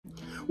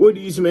What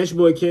do you see, man? It's your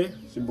boy Kid.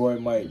 It's your boy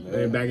Mike,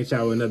 man. Back at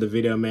y'all with another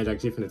video, man. Like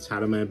from the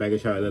title, man. Back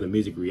at y'all with another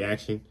music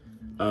reaction.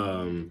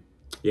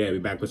 Yeah, we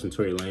back with some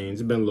Tory Lanez.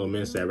 It's been a little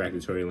minute since I reacted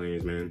to Tory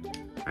Lanez, man.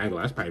 I ain't gonna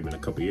lie, it's probably been a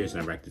couple years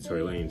since I reacted to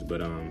Tory Lanez,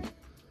 but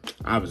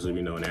obviously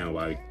we know now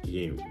why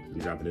he ain't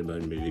dropping the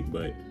other music,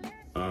 but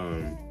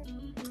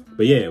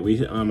yeah,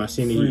 we I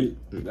seen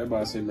that about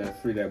to say, man,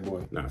 free that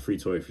boy. Nah, free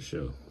Tory for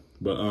sure.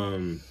 But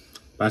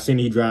I seen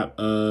he dropped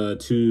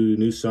 2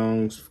 new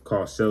songs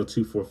called Cell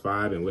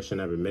 245 and Wish I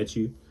Never Met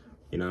You.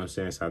 You know what I'm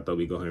saying? So I thought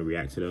we'd go ahead and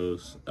react to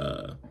those.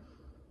 But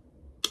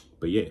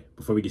yeah,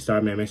 before we get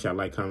started, man, make sure y'all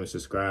like, comment,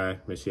 subscribe.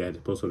 Make sure you hit the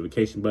post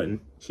notification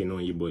button so you know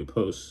when your boy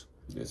posts.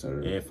 Yes,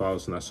 sir. And follow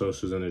us on our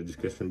socials in the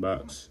description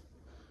box.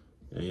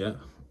 And yeah.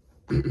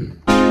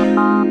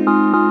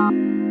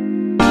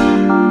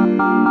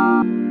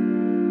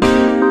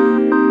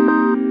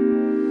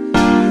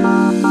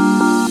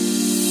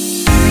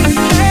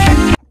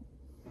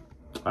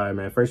 All right,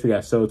 man. First, we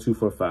got Cell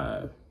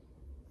 245.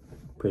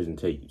 Prison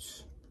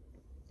tapes.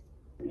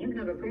 You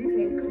have a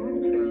briefing call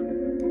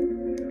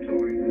from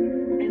Tory,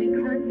 an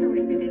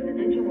incarcerated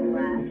individual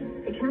at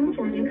the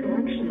California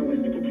Correctional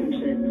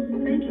Institution.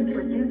 Thank you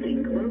for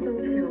using Global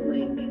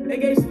Link. They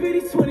gave Speedy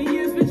 20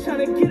 years, been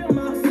trying to get him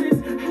out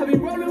since. I be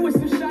rolling with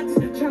some shots,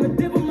 trying to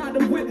dip him out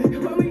the whip.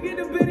 When we get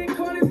a bit in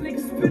corners,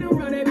 niggas spin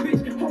around that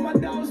bitch. All my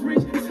dogs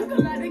rich, took a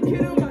lot to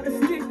get him out the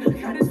sticks.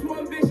 Got this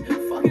one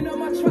bitch fucking up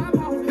my trap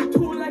house.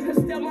 Tool like her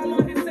stepmama,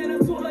 and sent her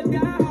to her die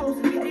house.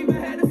 I even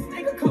had to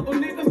snake a couple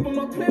niggas, but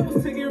my plan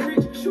was to get rich.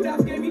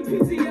 Shootouts gave me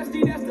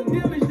PTSD, that's the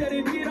damage that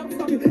it did. I'm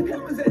talking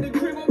hammers at the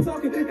crib, I'm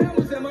talking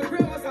hammers at my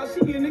grandma's house.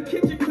 She in the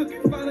kitchen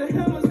cooking, finding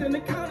hammers in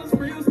the counters,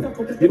 real stuff.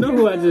 You know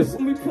who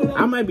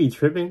I might be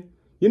tripping.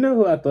 You know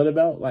who I thought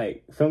about?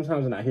 Like,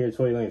 sometimes when I hear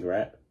Tory Lanez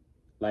rap,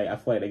 like, I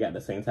feel like they got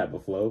the same type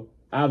of flow.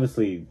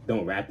 Obviously,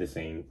 don't rap the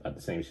same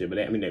shit, but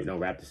they don't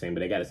rap the same,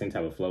 but they got the same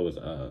type of flow as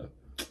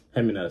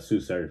him and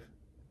Sue Surf.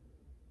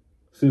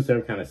 Sue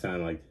Surf kind of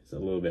sound like this a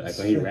little bit, like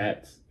when he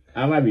raps.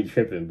 I might be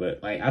tripping,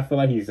 but like I feel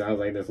like he sounds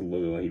like this a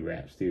little bit when he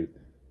raps too.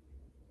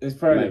 It's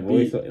probably like the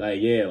voice, beat.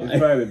 like yeah, it's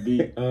probably the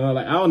beat.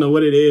 Like I don't know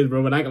what it is,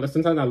 bro. But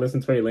sometimes I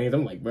listen to Tory Lanez,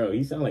 I'm like, bro,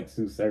 he sound like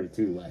Sue Surf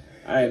too. Like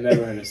I ain't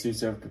never heard a Sue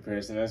Surf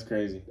comparison. That's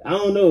crazy. I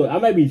don't know. I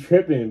might be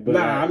tripping, but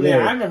nah, I mean,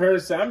 yeah. I haven't heard.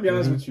 So I'm be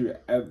honest with you.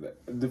 I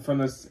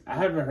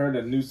haven't heard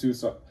a new Sue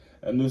Surf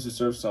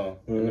song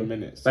in a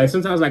minute. So. Like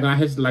sometimes, like when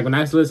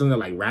I listen to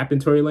like rapping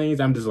Tory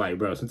Lanez, I'm just like,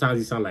 bro. Sometimes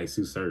he sound like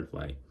Sue Surf,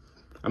 like.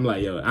 I'm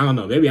like, yo, I don't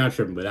know. Maybe I'm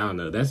tripping, but I don't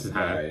know. That's just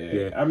how.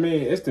 Yeah. I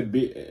mean, it's the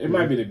beat. It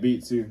might be the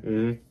beat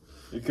too.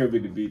 It could be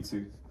the beat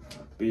too.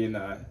 But you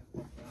know,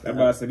 I'm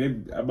about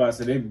to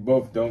say they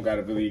both don't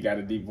really got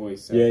a deep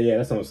voice. So. Yeah,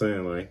 that's what I'm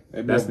saying. Like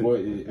they both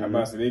I'm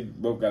about to say they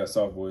both got a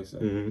soft voice.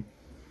 So.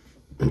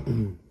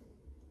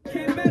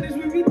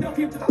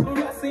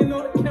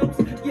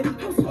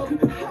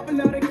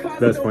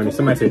 That's funny.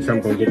 Somebody said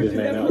Trump gonna get this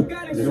man out.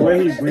 The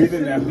way he's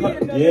breathing, that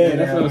yeah,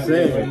 that's what I'm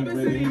saying.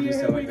 He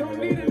just sound like a little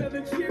bit.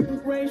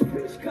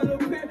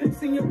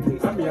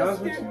 I'll be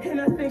honest with you.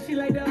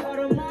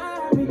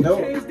 No.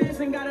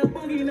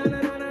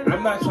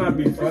 I'm not trying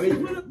to be funny,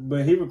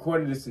 but he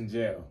recorded this in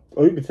jail.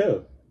 Oh, you can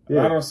tell.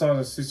 Yeah. A lot of songs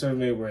that Sue Surf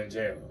made were in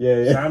jail.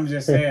 Yeah. So I'm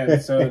just saying,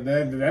 so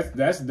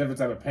that's a different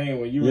type of pain.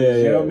 When you were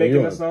in jail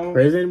making a song,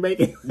 prison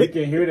making, you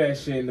can hear that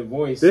shit in the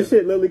voice. This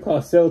shit literally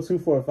called Cell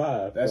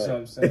 245. That's what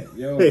I'm saying.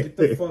 Yo, get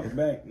the fuck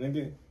back,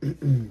 nigga.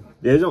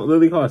 Yeah, it's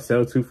literally called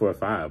Cell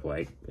 245.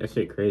 Like, that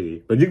shit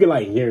crazy. But you can,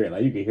 like, hear it.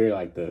 Like, you can hear,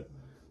 like, the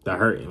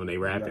hurt when they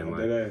rapping. Nah,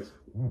 like.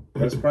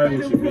 That's probably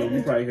what you mean.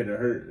 You probably hear the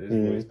hurt in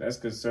his voice. That's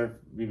because Surf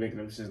be making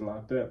them shit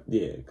locked up.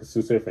 Yeah, because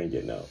Sue Surf ain't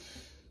getting out.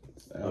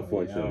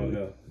 Unfortunately. I don't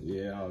know.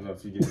 Yeah, I don't know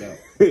if you get out.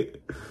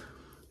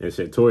 And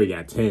said Tory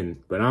got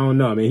 10. But I don't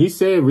know. I mean, he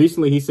said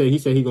recently, he said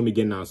he's going to be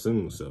getting out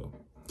soon. So,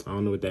 I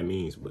don't know what that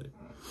means, but.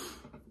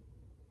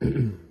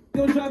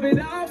 Go drop it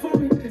out for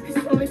me.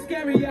 It's only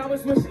scary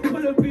hours when she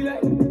pull up, be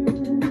like,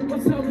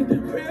 what's up with the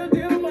real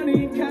deal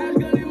money and cash?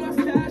 Gun in my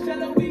stash,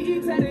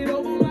 LOVE tatted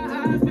over my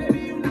eyes. Baby,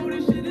 you know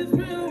this shit is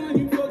real when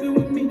you fucking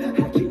with me.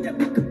 I keep that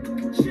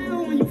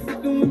chill when you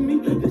fucking with me.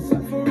 This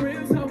up for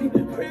real, talking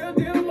real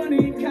deal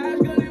money and cash.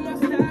 Gun in my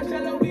stash,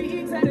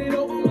 LOVE tatted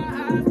over my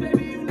eyes.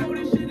 Baby, you know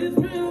this shit is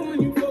real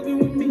when you fucking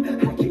with me.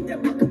 I keep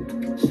that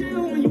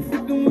chill when you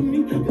fucking with me.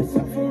 This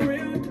up for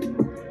real.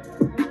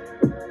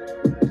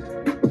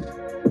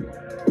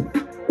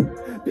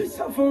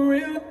 For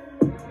real.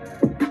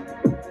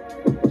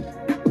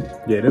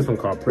 Yeah, this one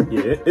called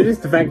it is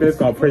the fact that it's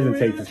called Prison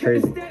Tapes is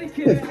crazy.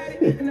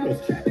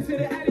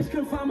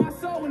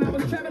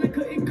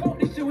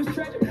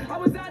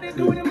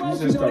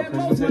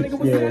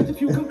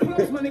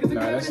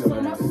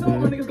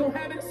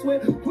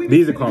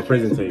 These are called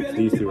Prison Tapes.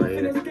 These two right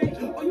here.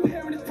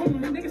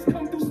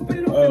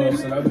 Oh,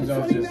 so that was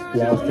just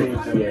yeah.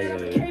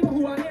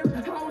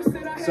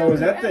 So is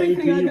that the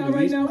EP you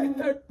released?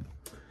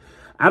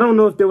 I don't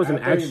know if there was an I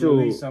thought he actual.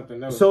 released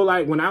something else. So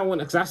like when I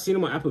went, because I seen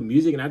him on Apple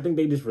Music, and I think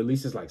they just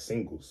released this like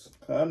singles.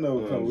 I know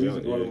a couple weeks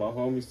ago, yeah. one of my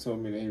homies told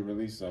me that he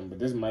released something, but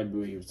this might be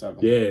what he was talking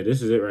about. Yeah,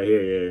 this is it right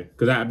here. Yeah,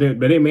 because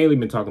but they mainly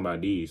been talking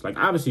about these. Like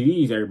obviously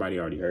these everybody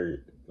already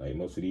heard. Like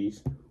most of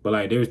these, but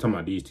like they was talking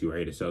about these two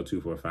right, to sell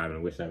 245 and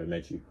I Wish I Never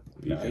Met You.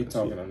 Nah, he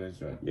talking on this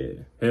joint. Yeah,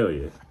 hell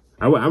yeah.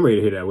 I'm ready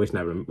to hear that Wish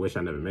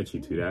I Never Met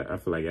You too. That I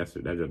feel like that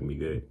joke can be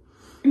good.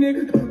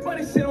 Nigga, but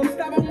this shit don't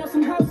stop. I want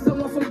some houses, I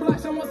want some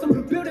blocks, I want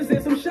some buildings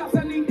and some shops.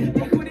 I need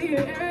equity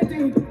and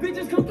everything.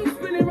 Bitches come through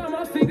spinning around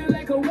my finger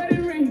like a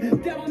wedding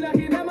ring. Devil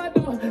knocking at my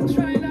door,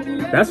 trying not to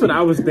let. That's what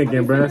I was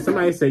thinking, bro.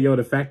 Somebody said, yo,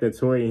 the fact that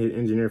Tory and his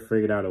engineer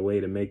figured out a way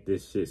to make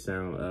this shit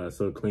sound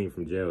so clean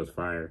from jail is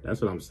fire.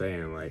 That's what I'm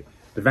saying. Like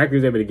the fact he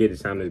was able to get it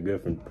sound as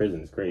good from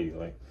prison is crazy.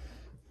 Like,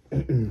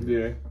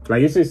 yeah,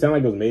 like it should sound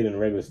like it was made in a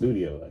regular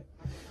studio. Like,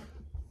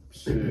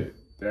 shit.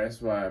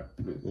 That's why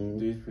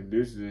these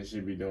producers and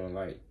shit be doing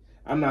like.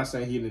 I'm not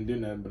saying he didn't do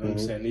nothing, but I'm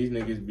saying these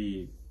niggas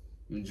be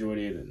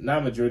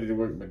not majority of the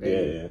work, but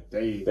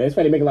that's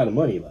why they make a lot of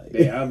money. Like,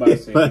 I'm about to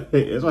say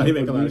that's why they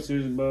make a lot of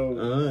producers,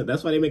 bro.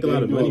 That's why they make a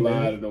lot of money, man. A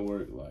lot of the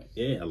work, like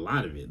a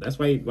lot of it. That's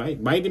why do you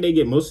think they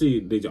get most of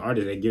the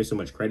artists that give so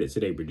much credit to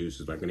their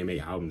producers, like when they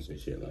make albums and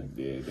shit, like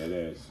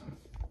that ass.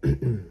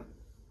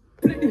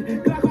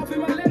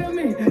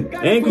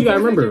 And you gotta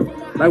remember,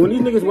 like when these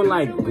niggas win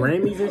like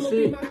Grammys and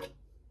shit,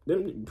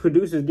 them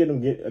producers get a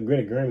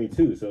Grammy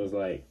too. So it's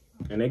like,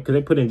 and because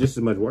they put in just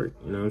as much work,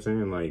 you know what I'm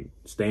saying? Like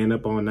staying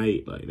up all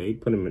night, like they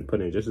put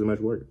in just as much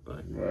work,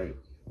 like. Right.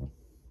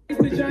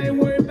 Bitch, I ain't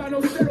worried about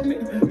no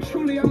settlement.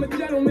 Truly, I'm a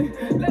gentleman.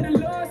 Let the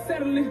Lord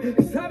settle it.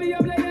 Cause I be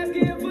up late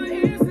asking for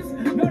answers.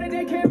 Know that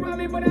they can't rob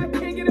me, but I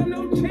can't get them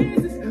no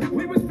chances.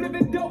 We was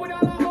flipping dough with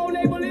all our own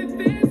label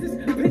advances.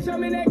 Bitch,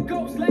 I'm in that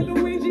ghost like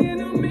Luigi in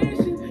a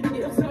mansion.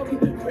 Yeah, I'm talking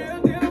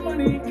real deal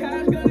money.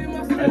 Cash gun in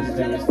my style. I just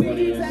think it's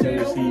funny as soon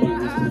as he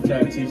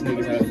trying to teach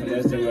niggas how to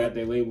finesse them at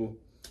their label.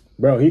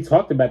 Bro, he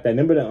talked about that.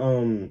 Remember the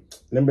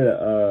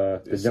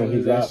jump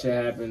he dropped? That shit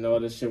happened. All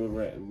this shit with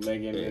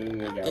Megan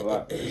and then got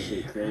locked. That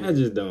shit crazy. I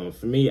just don't.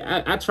 For me,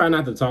 I try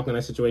not to talk in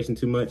that situation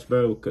too much,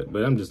 bro.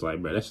 But I'm just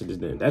like, bro, that shit just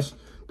didn't. That's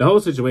the whole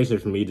situation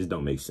for me. Just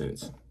don't make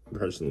sense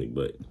personally.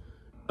 But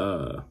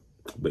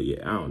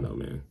yeah, I don't know,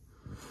 man.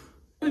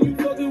 So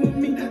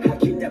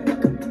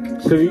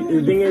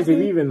the thing is, if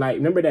you even like,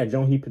 remember that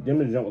joint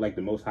remember the joint with like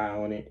the most high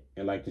on it,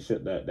 and like the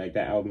shit that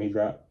album he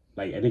dropped.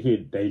 Like I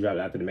think they dropped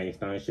after the Megan Thee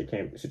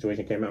Stallion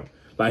situation came out.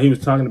 Like he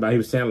was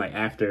saying like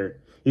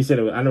after he said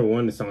I never one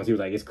of the songs. He was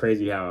like, it's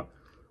crazy how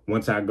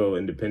once I go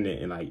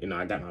independent and like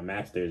I got my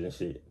masters and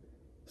shit.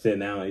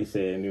 And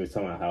he was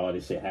talking about how all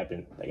this shit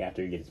happened like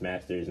after he gets his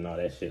masters and all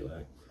that shit,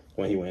 like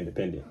when he went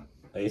independent.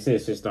 Like he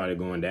said shit started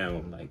going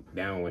down when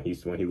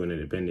he went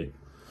independent.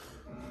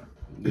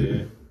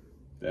 Yeah,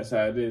 that's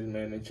how it is,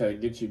 man. They try to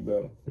get you,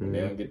 bro.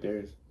 They don't get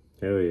theirs.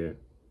 Hell yeah.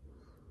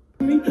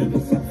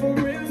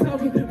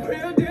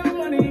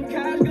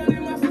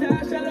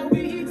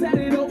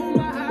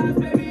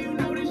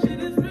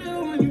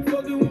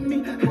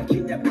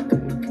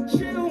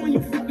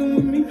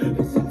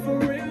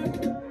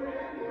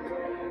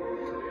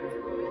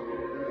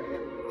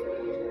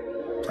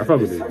 I fuck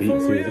with this beat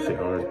too. This shit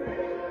hard.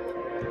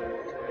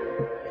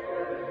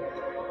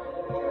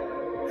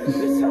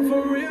 It's up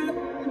for real.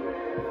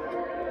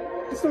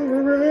 It's up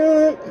for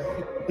real.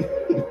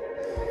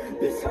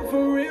 It's up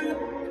for real.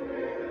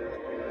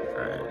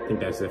 Alright, I think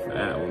that's it for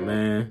that one,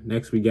 man.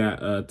 Next we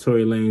got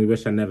Tory Lanez,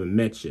 Wish I Never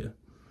Met You.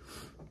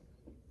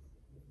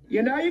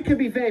 You know you could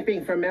be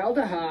vaping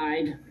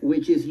formaldehyde,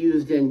 which is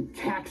used in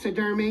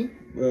taxidermy.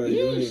 Bro,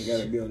 you ain't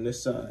gotta be on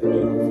this side.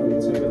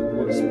 Man. Take up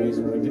more space,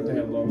 bro. Get the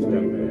hell off,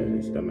 man.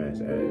 It's dumbass ass,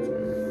 man.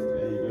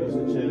 There you go.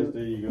 Some chest.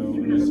 There you go.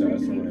 On this side,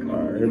 somewhere.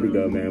 Alright, here we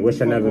go, man.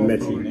 Wish I Never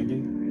Met You.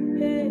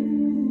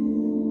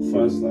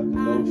 Fuss like the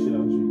low shit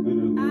out you,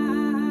 literally.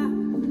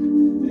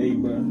 Hey,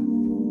 bro.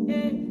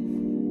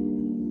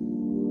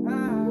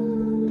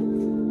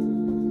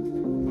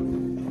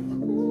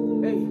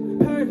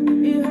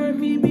 It hurt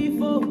me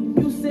before.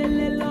 You said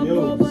let love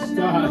go, but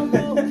now no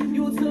more.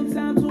 You took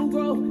time to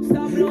grow.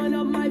 Stop blowing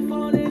up my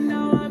phone and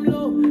now I'm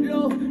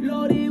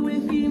loaded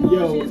with emotions.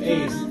 Yo,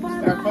 Ace,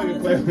 stop fucking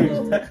playing with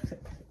me.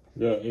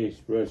 Yo, Ace,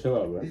 bro, chill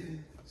out, bro.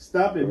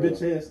 Stop it,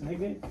 bitch ass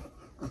nigga.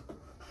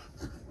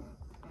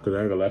 Cause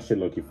I ain't gonna let shit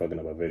low-key fucking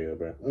up my video,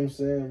 bro. I'm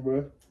saying,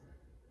 bro.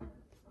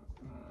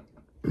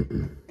 It's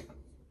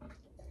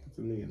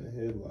a nigga in a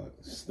headlock.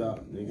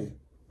 Stop, nigga.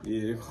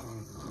 Yeah.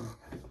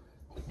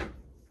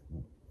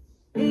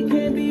 It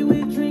can't be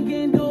with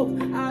drinking dope.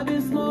 I've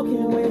been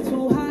smoking way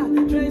too high.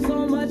 Drink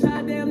so much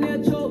I damn near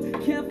choke.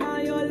 Can't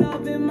find your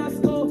love in my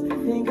scope.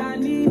 Think I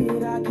need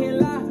it, I can't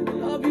lie.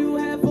 Love you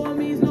have for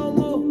me is no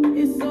more.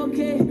 It's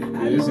okay.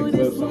 I know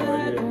this will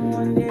happen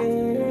one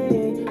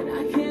day.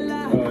 I can't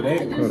lie. Oh,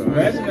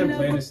 imagine them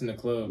playing this in the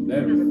club.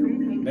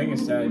 They can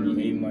start be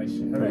hating like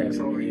shit. Her ass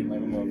be hating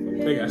like a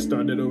motherfucker. They got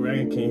started over. I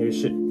can't hear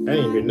shit. I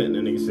ain't hear nothing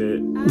that nigga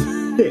said.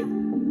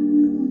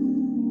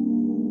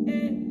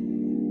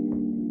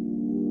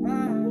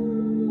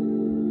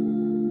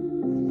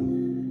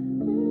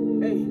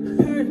 Hey,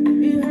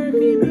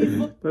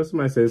 But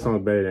somebody said this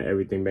song's better than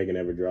everything Megan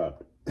ever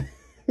dropped.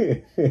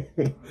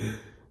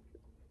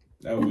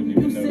 I wouldn't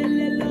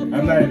even know.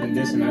 I'm not even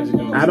dissing. I just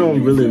don't. I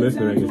don't really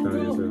listen to Megan Thee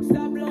Stallion, so.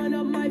 Stop blowing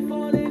up my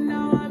phone and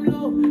now I'm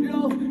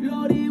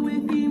loaded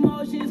with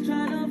emotions,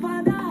 trying to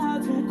find out how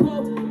to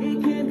cope.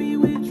 It can't be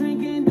with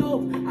drinking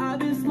dope. I've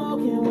been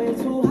smoking way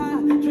too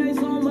high. Drink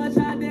so much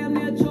I damn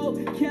near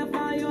choke. Can't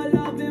find your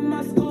love in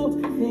my scope.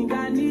 Think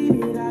I need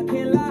it, I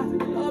can't lie.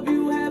 Love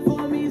you have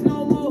for me is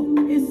no more.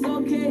 It's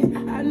okay.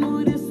 I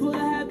knew this would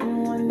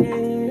happen one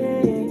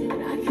day.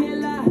 I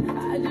can't lie.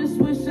 I just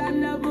wish I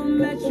never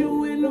met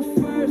you in the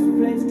first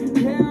place.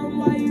 Damn,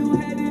 why you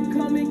had to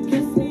come and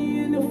kiss me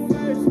in the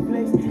first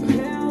place?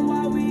 Damn,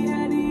 why we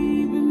had to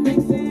even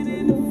mix it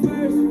in the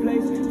first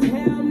place?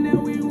 Damn, now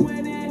we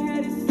went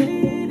ahead and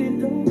slid in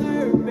the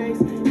third base.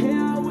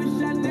 Damn, I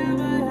wish I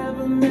never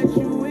ever met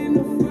you in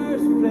the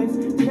first place.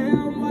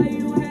 Damn, why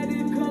you had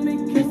to come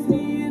and kiss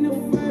me in the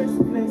first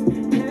place?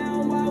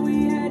 Damn, why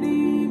we had to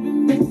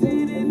even mix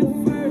it in the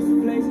first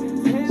place?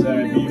 Damn,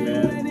 Sorry, now we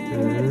man. went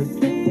ahead and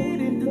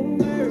slid in the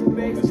third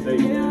base. Mistake.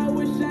 Yeah, I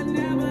wish I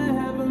never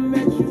ever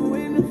met you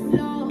in the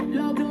floor.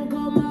 Love don't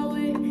come my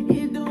way.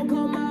 It don't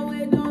come my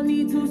way. Don't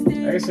need to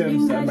stay. I actually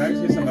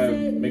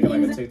somebody making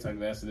like a TikTok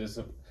dance to this.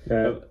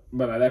 Yeah.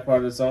 But that part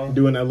of the song.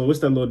 Doing that little, what's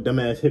that little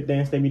dumbass hip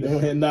dance they be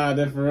doing? Nah,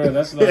 that's for real.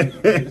 That's like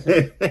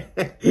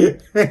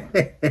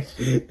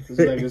it's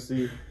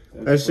legacy.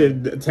 That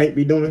shit Tank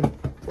be doing.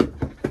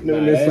 Nah,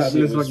 that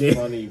shit was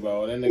funny,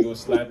 bro. That nigga was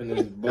slapping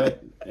his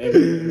butt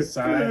every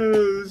side.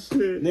 Oh,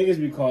 shit. Niggas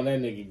be calling that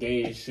nigga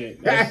gay as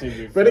shit. That shit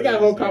be But they got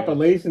funny whole as hell.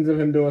 compilations of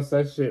him doing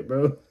such shit,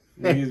 bro.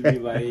 Niggas be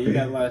like, he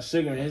got a lot of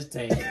sugar in his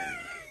tank.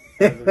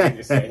 That's what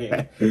niggas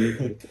say.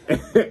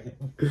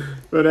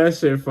 But that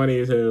shit funny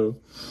as hell.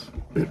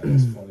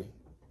 That's funny.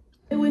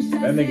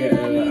 That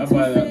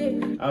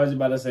nigga, I was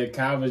about to say,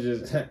 Kai was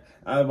just,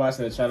 I was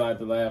watching the Try Not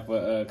to Laugh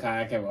for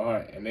Kai Kevin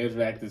Hart, and they was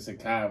reacting to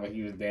Kai when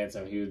he was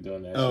dancing, he was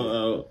doing that shit.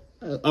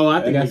 Oh,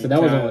 I think I said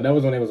that was Kai- on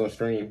when it was on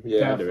stream.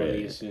 Yeah, Kai I did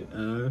funny that. as shit.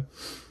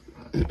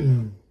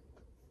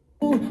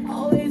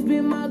 Always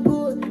been my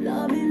good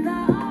loving.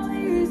 I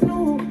always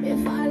knew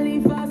if I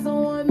leave out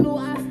someone new,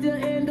 I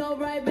still end up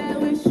right back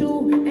with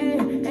you.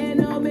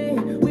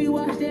 And we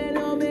watch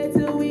that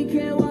till we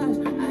can't watch.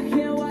 I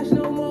can't watch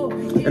no more.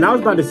 And I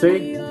was about to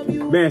say,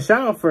 man,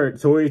 shout out for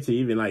Tory to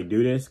even like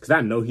do this, because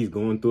I know he's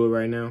going through it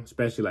right now,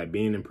 especially like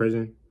being in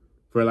prison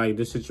for like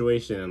this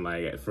situation, and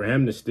like for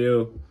him to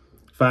still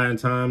find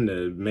time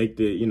to make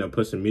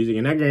put some music.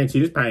 And I guarantee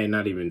this probably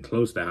not even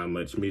close to how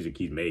much music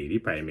he's made. He's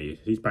probably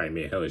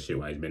made hella shit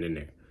while he's been in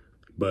there.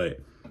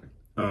 But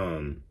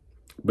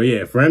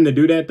yeah, for him to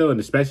do that though, and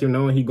especially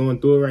knowing he's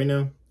going through it right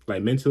now,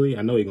 like mentally,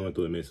 I know he's going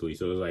through it mentally.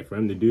 So it's like for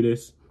him to do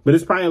this, but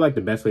it's probably like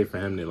the best way for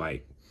him to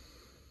like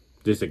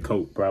just to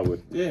cope,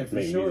 probably. Yeah,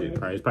 for sure. Music.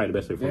 It's probably the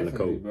best way for him to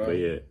cope. Bro. But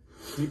yeah.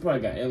 He probably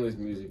got endless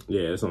music.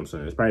 Yeah, that's what I'm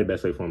saying. It's probably the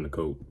best way for him to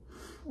cope.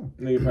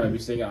 Niggas probably be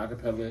singing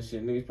acapella and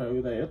shit. Niggas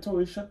probably be like, yo,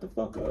 Tory, shut the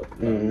fuck up.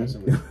 Too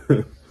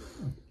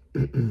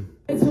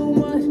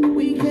much,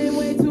 we came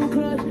way too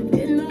clutch.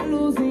 Didn't I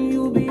losing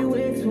you be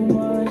way too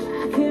much.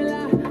 I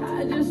can't lie,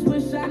 I just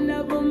wish I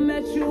never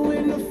met you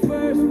in the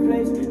first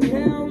place.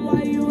 Damn,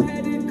 why you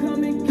had to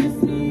come and kiss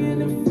me in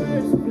the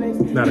first place.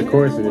 Now the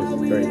chorus of this Damn, is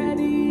why we crazy. had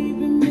to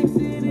even mix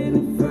it in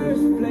the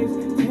first place.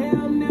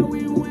 Damn, now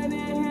we went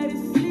ahead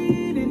and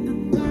slid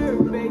in the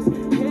third base.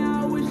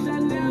 Yeah, I wish I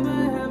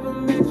never ever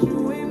met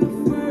you in the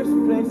first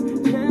place.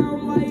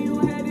 Damn, why you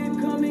had to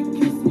come and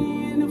kiss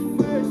me in the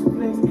first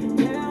place.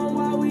 Damn,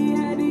 why we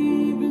had to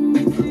even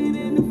mix it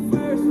in the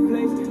first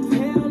place.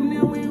 Damn,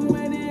 now we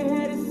went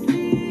ahead and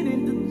slid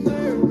in the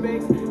third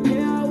base.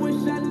 Yeah, I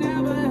wish I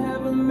never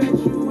ever met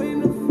you in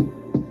the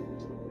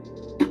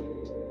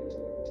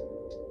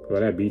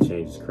Well, that beat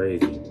change is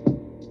crazy.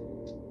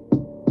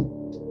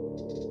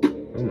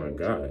 Oh my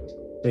god.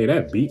 Hey,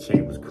 that beat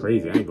change was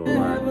crazy. I ain't gonna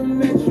lie. ever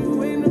met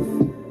you in the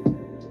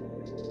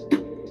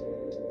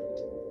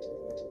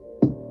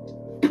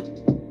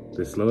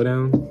The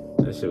slowdown,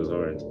 that shit was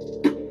hard.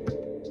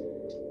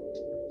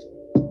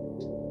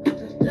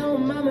 Little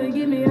mama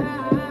give me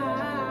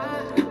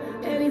high.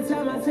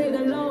 Anytime I take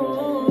a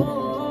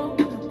low,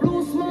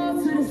 blue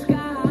smoke to the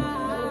sky.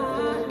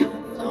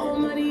 Throw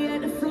money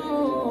at the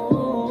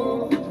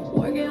floor.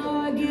 Working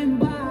hard, getting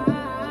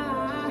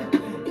by.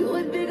 You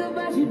would think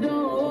about your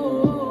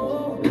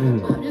dough.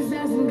 I'm just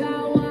asking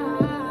God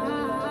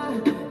why.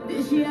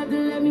 Did she have to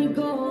let me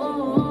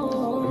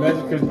go?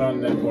 Imagine Chris Brown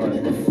in that part.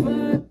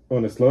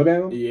 On the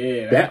slowdown?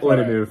 Yeah. That would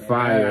have part. been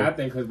fire. I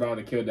think Chris Brown would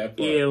have killed that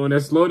part. Yeah, when the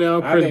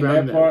slowdown, I Chris think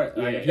Brown. that part,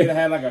 like, yeah. if he'd have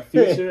had like a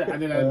feature, I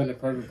think that would have been the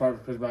perfect part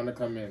for Chris Brown to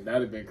come in. That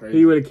would have been crazy.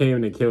 He would have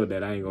came and killed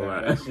that. I ain't gonna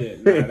lie. That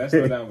shit, that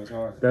slowdown was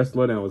hard. That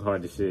slowdown was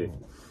hard to shit.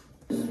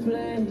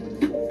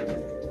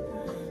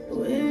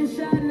 Wish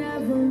I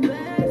never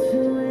met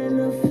you in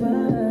the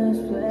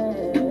first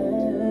place.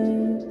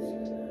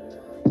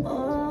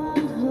 Oh.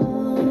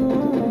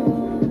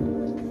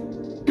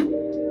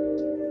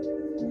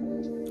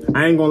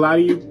 I ain't gonna lie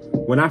to you.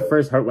 When I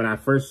first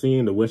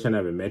seen the "Wish I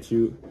Never Met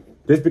You,"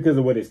 just because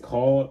of what it's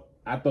called,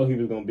 I thought he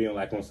was gonna be on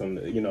like on some,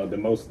 you know, the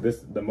most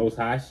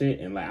high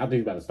shit, and like I think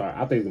he's about to start.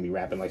 I think he's gonna be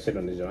rapping like shit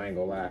on this show. I ain't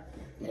gonna lie.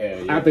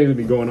 Yeah. I think he's gonna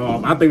be going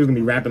off. I think he's gonna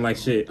be rapping like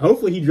shit.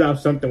 Hopefully he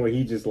drops something where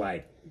he just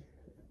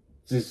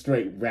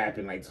straight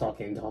rapping, like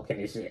talking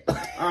and shit.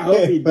 I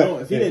hope he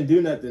don't. If he didn't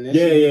do nothing,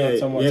 then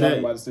talking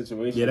about the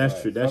situation. Yeah,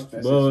 that's true. That's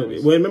well,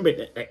 remember,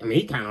 I mean,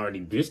 he kind of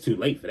already. It's too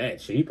late for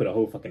that shit. He put a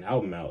whole fucking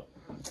album out.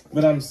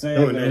 But I'm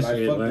saying, man, that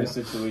shit, fuck like, this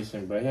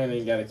situation, bro. He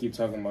ain't gotta keep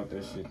talking about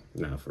that shit.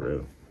 Nah, for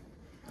real.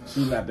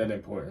 She's not that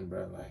important,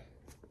 bro. Like,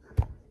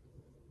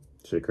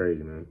 shit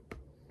crazy, man.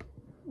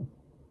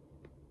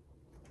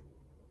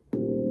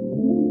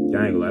 Yeah,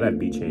 I ain't gonna lie, that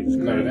beat change was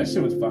crazy. No, that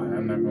shit was fire.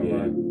 I'm not gonna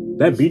lie.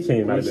 That beat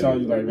change might have Which been. song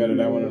you like better,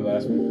 that one or the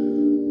last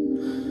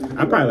one?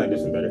 I probably like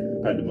this one better.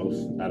 Probably the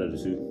most out of the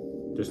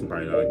two. This one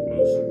probably I like the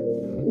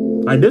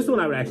most. Like this one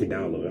I would actually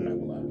download, I'm not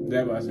gonna lie.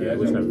 That was Yeah,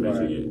 which never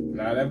mentioned yet.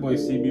 Nah, that boy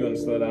CB on the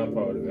slow down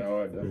part was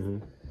hard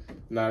though.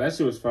 Nah, that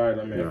shit was fire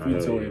though, man. Nah, Free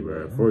Tory,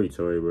 bro. Free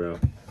Tory, bro.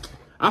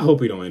 I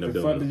hope he don't end up What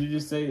doing the fuck it. did you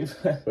just say?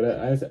 But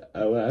I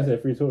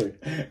said free Tory.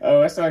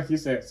 Oh, that's like you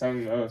said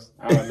something else.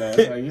 I don't know.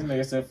 It's like you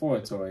nigga said for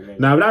a Tory, nigga.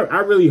 Nah, but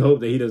I really hope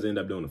that he doesn't end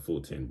up doing a full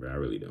 10, bro. I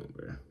really don't,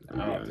 bro.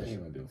 I don't think he's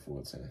gonna do a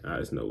full 10. Nah,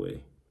 there's no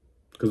way.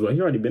 Cause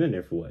he already been in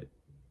there for what?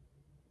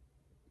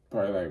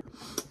 Probably like.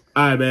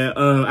 All right, man.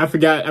 I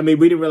forgot. I mean,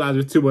 we didn't realize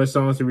there's 2 more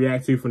songs to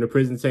react to from the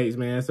prison tapes,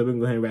 man. So we can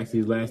go ahead and react to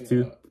these last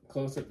 2.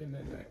 Close up in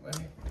that night, man.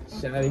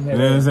 You know what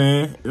I'm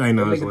saying? I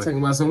know. Nigga talking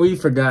about some we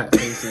forgot.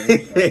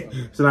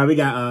 So now we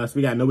got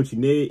Know What You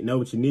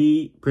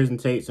Need, Prison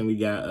Tapes, and we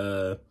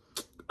got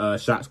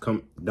Shots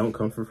Don't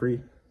Come for Free. I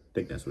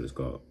think that's what it's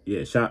called.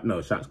 Yeah,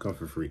 Shots Come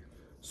for Free.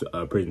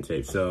 So Prison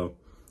Tapes. So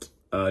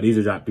these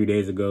are dropped 3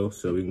 days ago,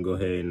 so we can go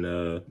ahead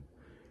and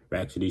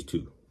react to these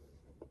 2.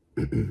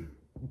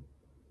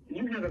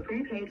 You have a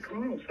prepaid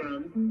call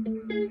from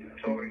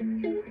Tory.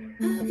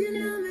 How can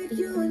I make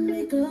you and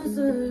me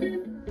closer?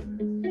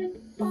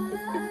 All the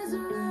eyes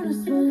around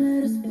us won't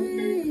let us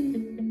be.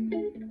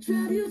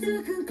 Drive you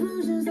to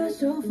conclusions I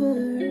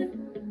chauffeur.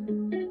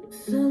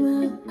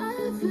 Somehow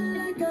I feel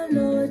like I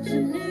know what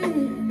you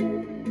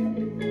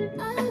need. I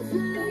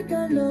feel like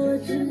I know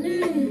what you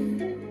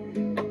need.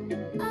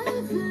 I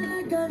feel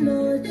like I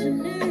know what you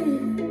need.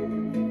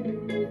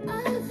 I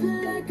feel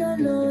like I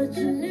know what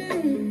you need.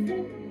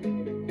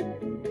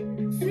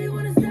 She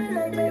wanna stay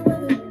like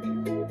Mayweather.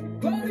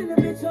 Rolling the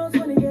bitch on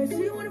 20 years.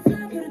 She wanna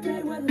fly for the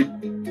tight weather.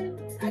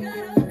 I got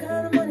all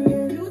kind of money,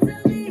 and you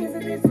tell me is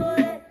it this or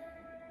that?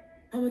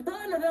 I'ma throw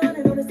another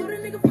 100 on this, so the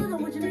nigga fuck up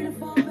what you need to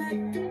fall back.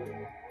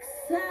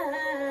 'Cause I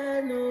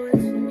know what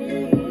you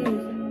need.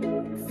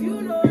 'Cause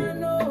you know I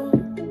know.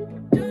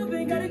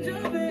 Jumping, gotta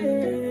jump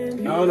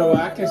in. I don't know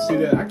why I can see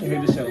that. I can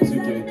hear this shit on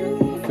 2K.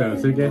 So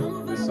 2K?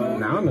 This song.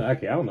 Nah, I don't know.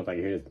 Okay, I don't know if I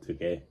can hear this in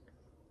 2K.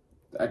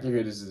 I can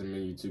hear this as a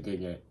menu 2K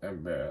game.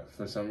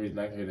 For some reason,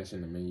 I can hear that shit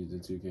in the menus in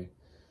 2K.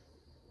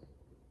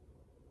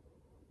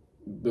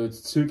 The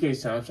 2K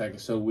soundtrack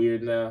is so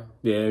weird now.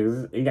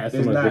 Yeah, it got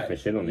so much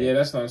different shit on there. Yeah,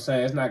 that's what I'm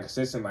saying. It's not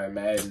consistent like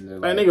Madden.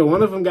 Like, nigga,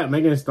 one of them got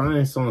Megan Thee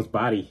Stallion's song's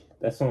Body.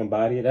 That song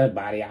Body,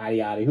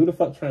 yaddy. Who the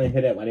fuck trying to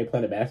hear that while they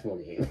playing a basketball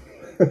game?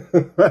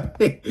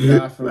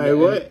 Nah, for like, real.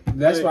 what?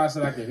 That's why I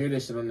said I can hear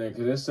this shit on there,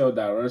 because it's so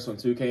diverse on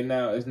 2K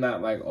now. It's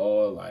not like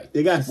all like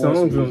they got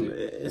songs on.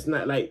 music. It's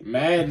not like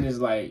Madden is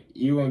like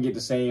you gonna get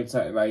the same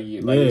type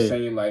the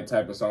same like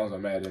type of songs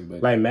on Madden,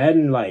 but like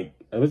Madden, like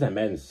was that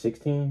Madden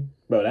 16?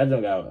 Bro, that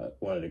joint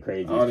got one of the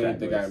craziest. I don't even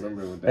think I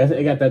remember what that.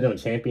 It got that joint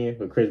Champion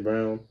with Chris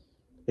Brown.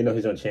 You know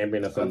he's on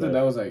Champion or I something. thought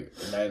that was like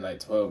Madden like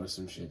 12 or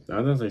some shit.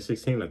 No, that was like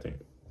 16, I think.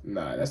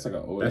 Nah, that's like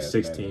an old. That's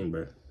 16,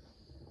 bro.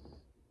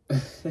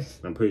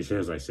 I'm pretty sure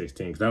it's like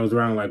 16 because that was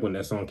around like when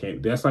that song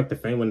came. That's like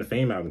when the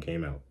Fame album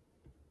came out.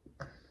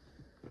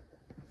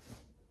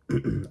 I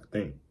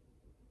think.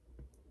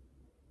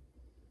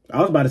 I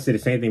was about to say the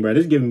same thing, bro.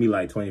 This is giving me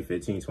like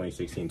 2015,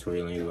 2016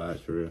 Tory Lanez vibes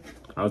for real.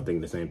 I was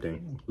thinking the same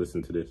thing.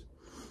 Listen to this.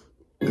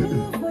 Shit, I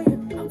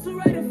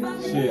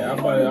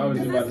was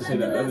just about to say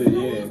the other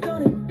year.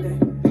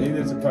 Ain't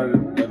this a part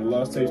of the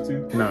Lost Tapes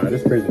too? Nah,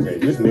 this prison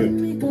tape. This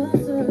new.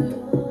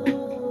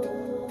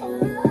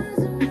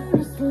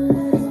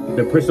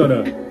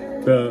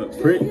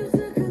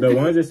 The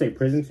ones that say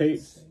prison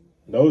tapes,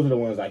 those are the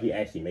ones like he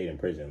actually made in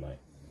prison, like.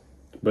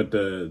 But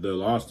the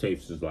Lost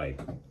Tapes is like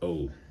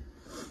old.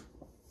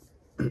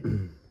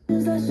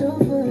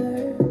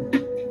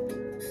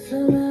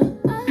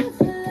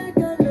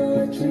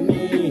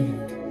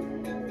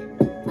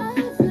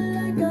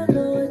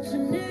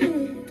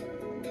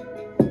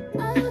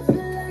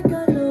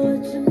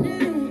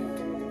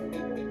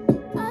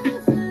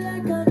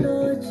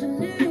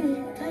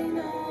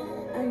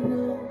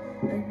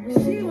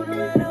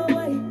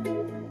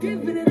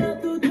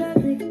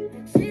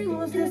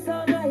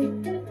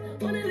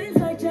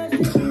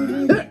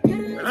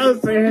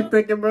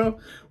 Thinking, bro,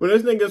 when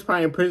this nigga's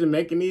probably in prison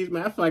making these,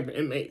 man, I feel like the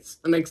inmates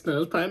next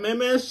to us probably,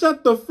 man,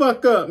 shut the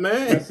fuck up,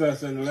 man. That's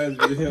us in the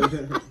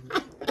lesbian.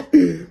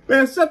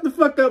 Man, shut the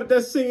fuck up with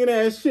that singing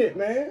ass shit,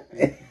 man.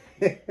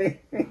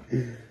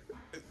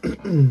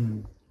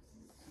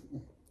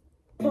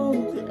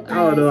 I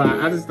don't know.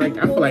 I just like,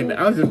 I feel like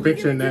I was just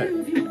picturing that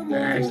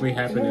actually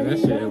happening. That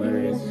shit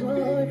hilarious.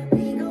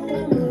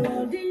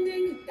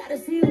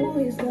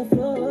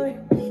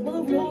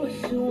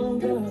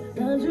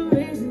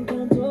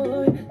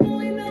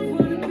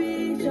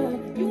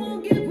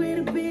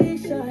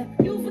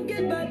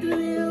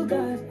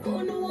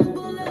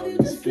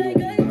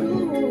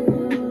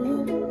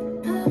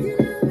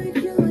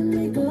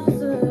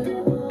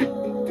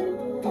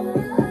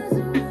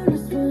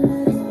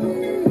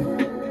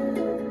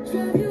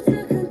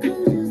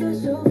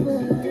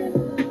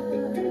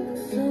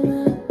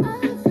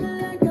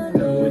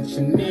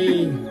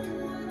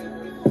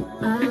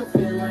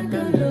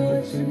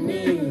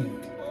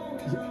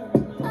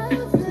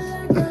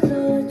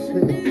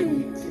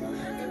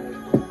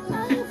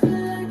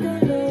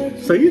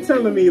 So you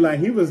telling me like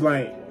he was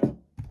really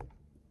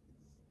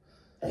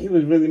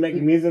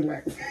making music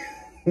like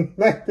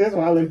like this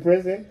while in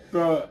prison?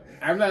 Bro,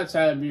 I'm not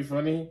trying to be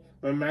funny,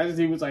 but imagine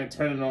he was like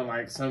turning on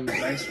like some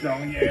like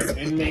strong ass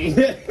inmate.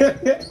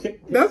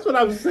 That's what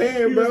I'm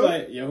saying, He bro. was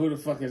like, yo, who the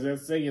fuck is that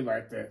singing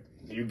like that?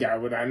 You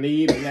got what I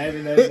need?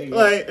 Imagine that nigga.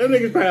 Like that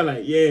nigga's probably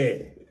like, yeah.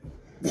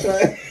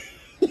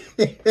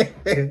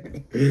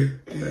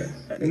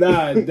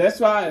 Nah, that's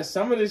why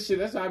some of this shit,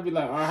 that's why I'd be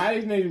like, oh, how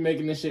these niggas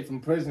making this shit from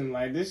prison?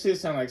 Like, this shit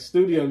sound like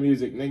studio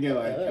music, nigga.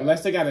 Like,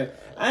 unless they gotta,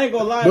 I ain't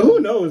gonna lie. But who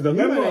knows though?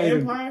 Remember on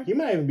Empire? He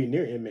might even be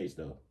near inmates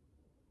though.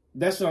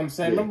 That's what I'm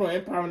saying. Yeah. Remember on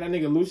Empire when that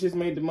nigga Lucius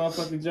made the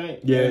motherfucking joint?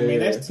 Yeah, I mean,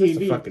 that's TV.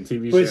 That's a fucking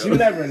TV but show. you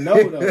never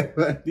know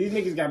though. These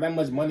niggas got that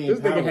much money This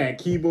and power. nigga had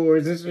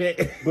keyboards and shit.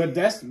 But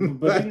these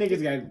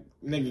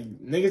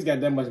niggas got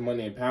that much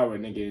money and power,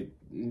 nigga.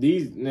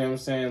 These, you know what I'm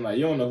saying? Like,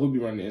 you don't know who be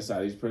running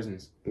inside these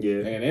prisons. Yeah.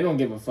 And they don't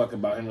give a fuck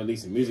about him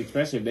releasing music,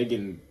 especially if they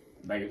getting,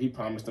 like, if he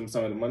promised them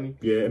some of the money.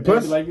 Yeah, and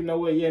Plus, plus, like, you know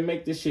what? Yeah,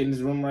 make this shit in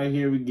this room right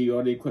here. We give you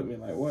all the equipment.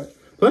 Like, what?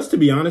 plus to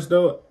be honest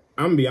though,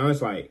 I'm gonna be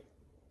honest, like,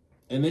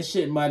 And this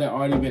shit might have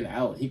already been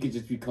out. He could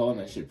just be calling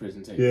that shit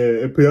prison tape. yeah,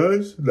 to be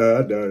honest, nah,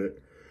 I doubt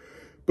it.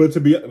 But to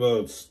be,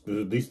 well, at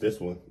least this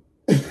one.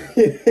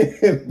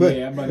 But,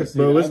 yeah, I'm about to say,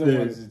 but the what's other the-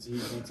 ones, he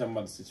talking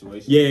about the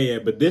situation. Yeah,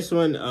 but this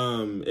one,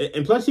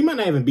 and plus he might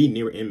not even be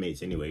near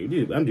inmates anyway.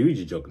 We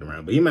just joking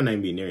around, but he might not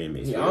even be near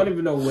inmates. I don't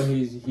even know what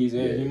he's in.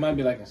 Yeah. He might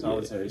be like a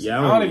solitary. Yeah,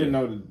 I don't even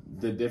know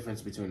the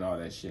difference between all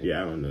that shit.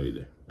 Yeah, I don't know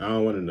either. I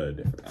don't want to know the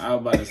difference. I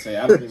was about to say,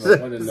 I don't even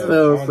want to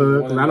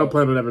know. I don't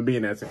plan on ever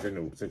being in that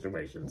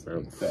situation.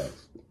 So.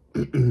 Facts.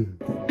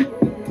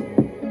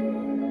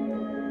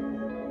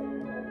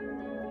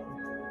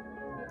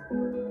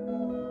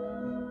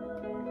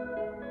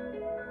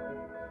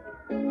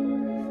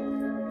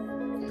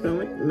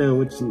 Know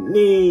what you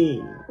need.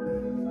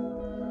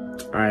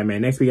 All right,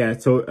 man. Next we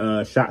got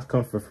shots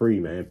come for free,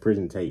 man.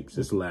 Prison tapes.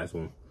 This is the last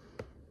one.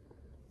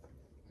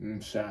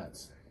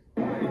 Shots.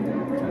 Yeah,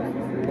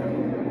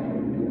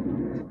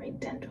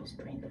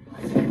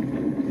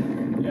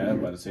 I was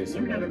about to say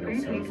something about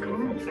it.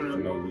 For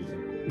no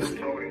reason.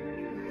 Tory.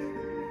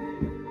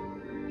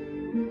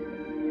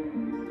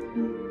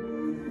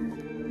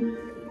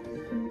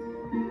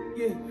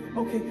 Yeah,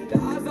 okay. The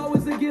odds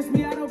always against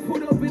me. I don't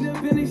put up in the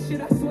village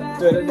shit. I swear.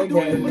 I Yeah, that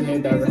nigga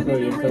had that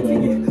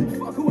recording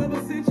pillow. Fuck whoever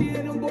sent you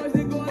and them boys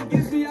that go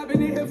against me. I've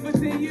been in here for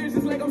 10 years.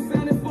 It's like I'm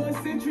signing for a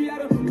century. I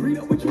done read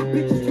up with you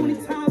bitches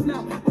 20 times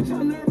now. But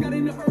y'all nerve got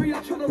in the hurry.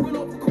 I try to run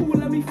up cool.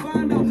 Let me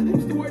find out.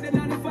 Used to work at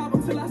 95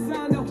 until I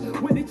signed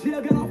out. When the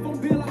jail got off on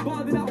bill, I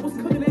bonded. I was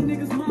cooking that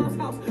nigga's mom's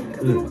house.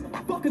 Cause you know what the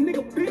fuck a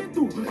nigga been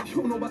through. You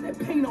don't know about that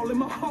pain all in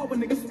my heart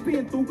when niggas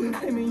spin through.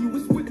 Hey man, you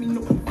was with me.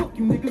 No, fuck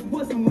you niggas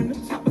wasn't when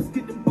the choppers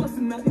get the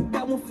bustin'. I hit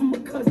that one from my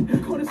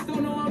cousin.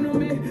 Cornerstone, no, I'm no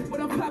man.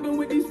 But I'm popping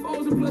with these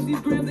foes and plus these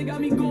grams, they got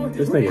me going.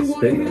 This nigga's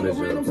spitting on this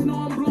random show.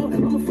 snow, I'm blowing.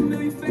 I'm a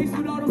familiar face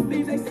with all them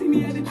things. They see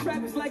me at the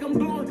trap, it's like I'm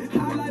glowing.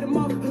 Highlight them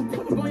off,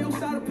 pull up on your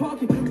side of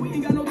parking. We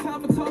ain't got no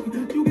time for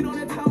talking. You get on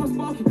that time, I'm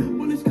sparking.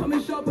 Bullets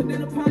coming sharper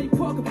than a pound, you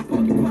parking.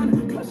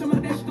 Porcupine, plus I'm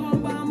out that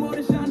storm, buying more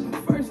than shine.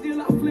 First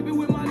deal, I flip it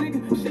with my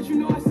nigga. Shit, you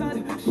know I signed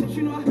it. Shit,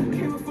 you know I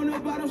came up from the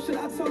bottom. Shit,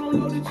 I told on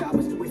loaded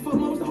choppers. We fuck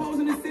most the hoes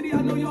in the city.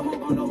 I know your hoe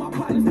gon' know my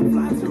partners.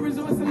 Flying to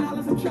resorts and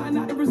dollars. I'm trying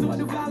not to resort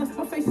to violence.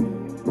 I'm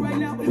facing right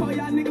now with all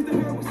y'all niggas that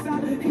heard was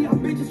silent. And y'all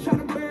bitches try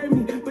to bury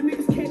me, but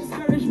niggas can't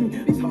discourage me.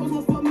 These hoes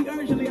won't fuck me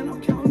urgently, and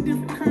I'm counting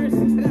different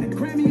currencies. I got a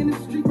Grammy in the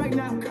street right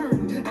now,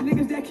 current. And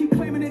niggas that keep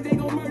claiming that they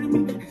gon' murder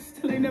me,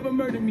 still ain't never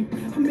murdered me.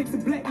 I'm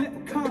mixing black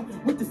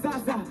leprechaun with the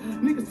Zaza.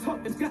 Niggas talk,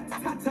 it's got the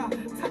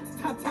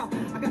ta-ta.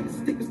 I got the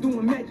stickers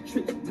doing magic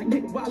tricks, like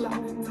Nick Walla,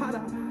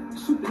 ta-da.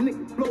 Shoot the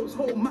nigga, blow his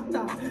whole mouth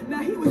out.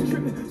 Now he was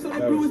tripping, so they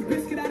blew his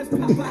biscuit out his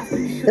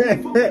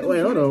Popeye. Wait,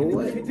 hold on.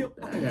 What? I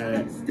got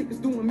it. Stickers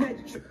doing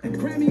magic trick. And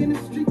Grammy in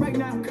the street right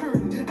now,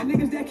 current. And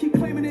niggas that keep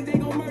claiming that they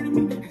gon' murder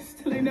me,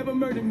 still ain't never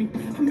murdered me.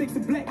 I'm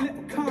mixing black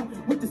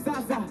leprechaun with the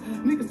Zaza.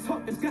 Niggas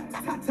talk, it's got the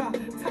ta-ta.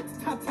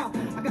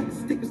 I got the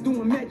stickers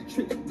doing magic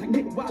tricks, like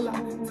Nick Walla,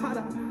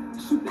 ta-da.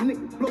 Shoot the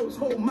nigga, blow his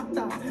whole mouth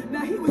out.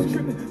 Now he was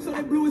tripping, so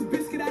they blew his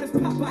biscuit out his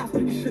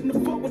Popeyes. Shouldn't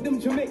have fought with them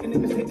Jamaican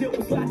niggas, they dealt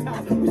with slot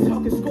time. We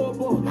talking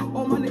scoreboard,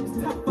 all my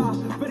niggas top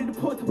 5. Ready to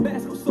pour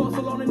Tabasco sauce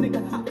all on a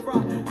nigga hot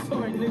fry.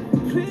 Sorry nigga,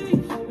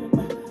 please.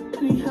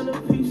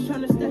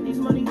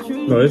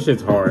 No, this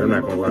shit's hard. I'm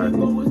not gonna lie.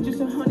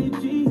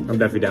 I'm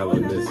definitely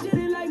downloading this.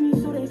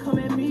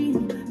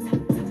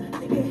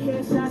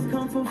 Headshots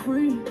come for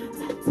free.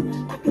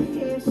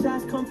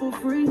 Headshots come for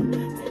free.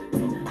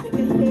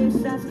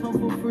 Headshots come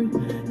for free.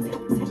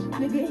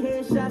 Nigga,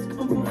 headshots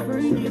come for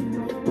free.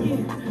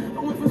 Yeah, I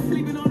went from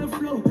sleeping on the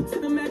floor to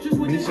the mattress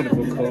with the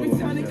every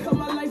time they cut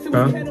my lights and we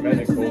had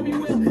matches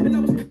everywhere. And I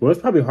was Well, it's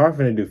probably hard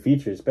for them to do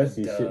features,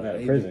 especially shit out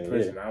of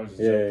prison. I was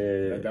just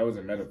yeah. That was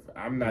a metaphor.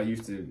 I'm not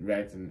used to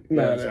reacting.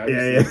 Like,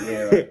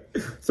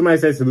 somebody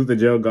said salute the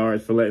jail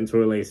guards for letting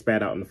Tory Lanez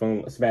spaz out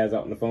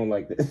on the phone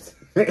like this.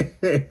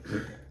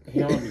 He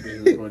don't want me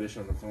to record this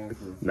on the phone.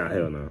 Nah,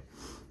 hell no.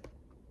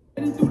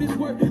 I didn't do this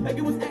work like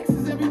it was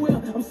access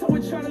everywhere. I'm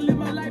somewhere trying to live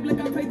my life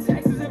like I pay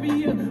taxes every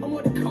year. I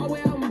want the car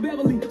way out in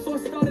Beverly, so I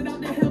started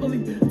out there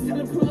heavily.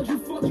 Telling plugs you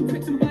fuck, you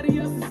pick somebody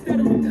else instead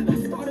of me. I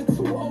started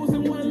 2 O's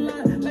in one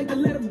line, like the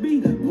letter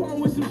B. Born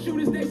with some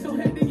shooters, they so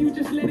hectic, you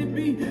just let it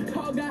be.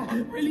 Call guy,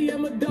 really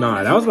am a dog.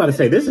 Nah, I was about to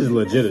say, this is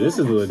legit. This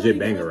is a legit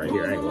banger right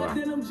here. I ain't gonna lie.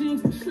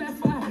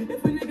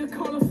 If a nigga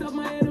call himself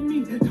my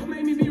enemy, don't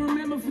make me be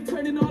remembered for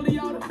turning all of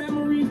y'all to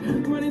memories.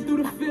 Running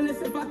through the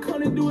feelings, if I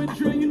come and do a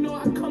drill, you know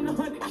I come to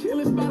hunt the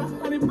killers. About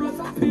 100 blunts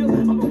I peel.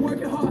 I've been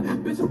working hard,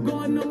 bitch. I'm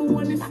going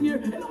 #1 this year,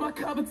 and all my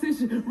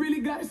competition really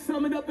got to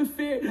sum it up in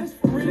fear. That's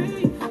for real.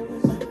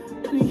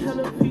 I need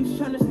hella peace,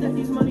 trying to stack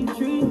these money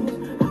dreams.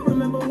 I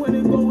remember when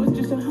it go was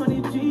just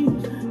 100 G's.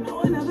 No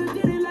one ever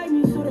did it like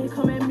me, so they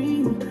come at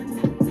me.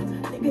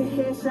 Nigga,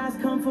 headshots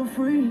come for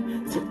free.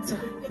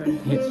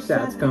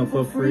 Headshots come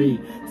for free.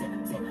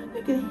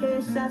 Nigga,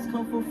 headshots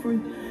come for free.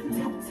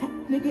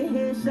 Nigga,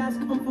 headshots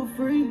come for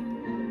free.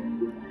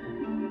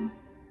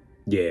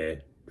 Yeah,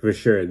 for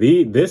sure.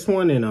 This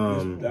one and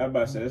I'm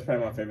about to say that's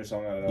probably my favorite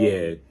song out of all.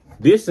 yeah,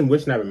 this and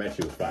Wish Never Met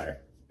You was fire.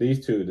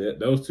 These two,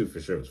 those two for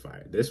sure was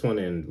fire. This one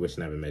and Wish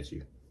Never Met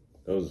You,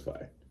 those was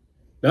fire.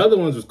 The other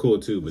ones was cool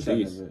too, but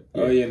these.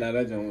 Oh yeah, nah,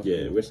 that joint was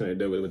cool. Wish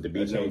Never with the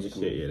beat change and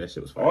shit. Yeah, that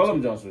shit was fire. All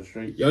them joints were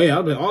straight. Oh yeah,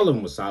 all of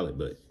them was solid,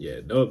 but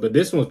yeah, but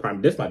this one was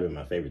probably this might have been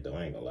my favorite though.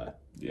 I ain't gonna lie.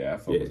 Yeah, I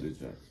fuck with this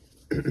joint.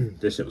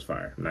 This shit was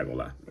fire. I'm not gonna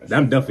lie.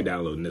 I'm definitely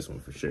downloading this one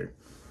for sure.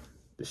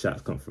 The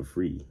shots come for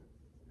free.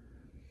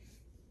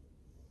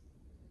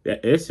 Yeah,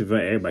 it's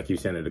everybody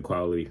keeps saying that the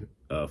quality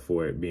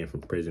for it being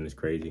from prison is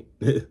crazy.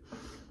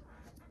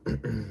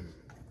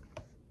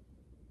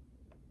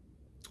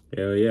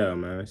 Hell yeah,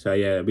 man. So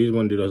yeah, we just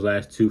want to do those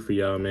last 2 for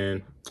y'all,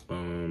 man.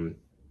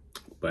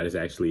 But it's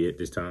actually it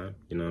this time.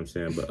 You know what I'm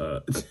saying?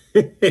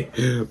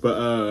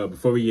 But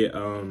before we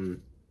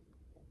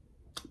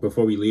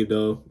leave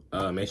though,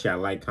 make sure I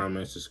like,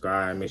 comment,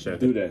 subscribe. Make sure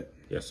do that.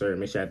 Yes, sir.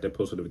 Make sure I hit the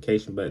post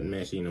notification button,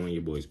 man, so you know when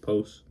your boys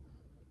post.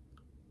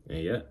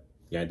 And yeah,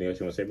 you got anything else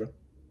you want to say, bro?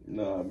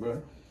 Nah,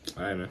 bro.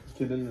 All right, man.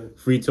 Get in there.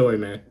 Free Tory,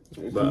 man.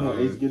 But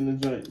Ace getting the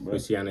joint, bro. We'll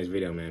see y'all next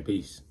video, man.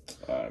 Peace.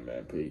 All right,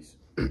 man. Peace.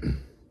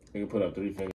 We can put up 3 fingers.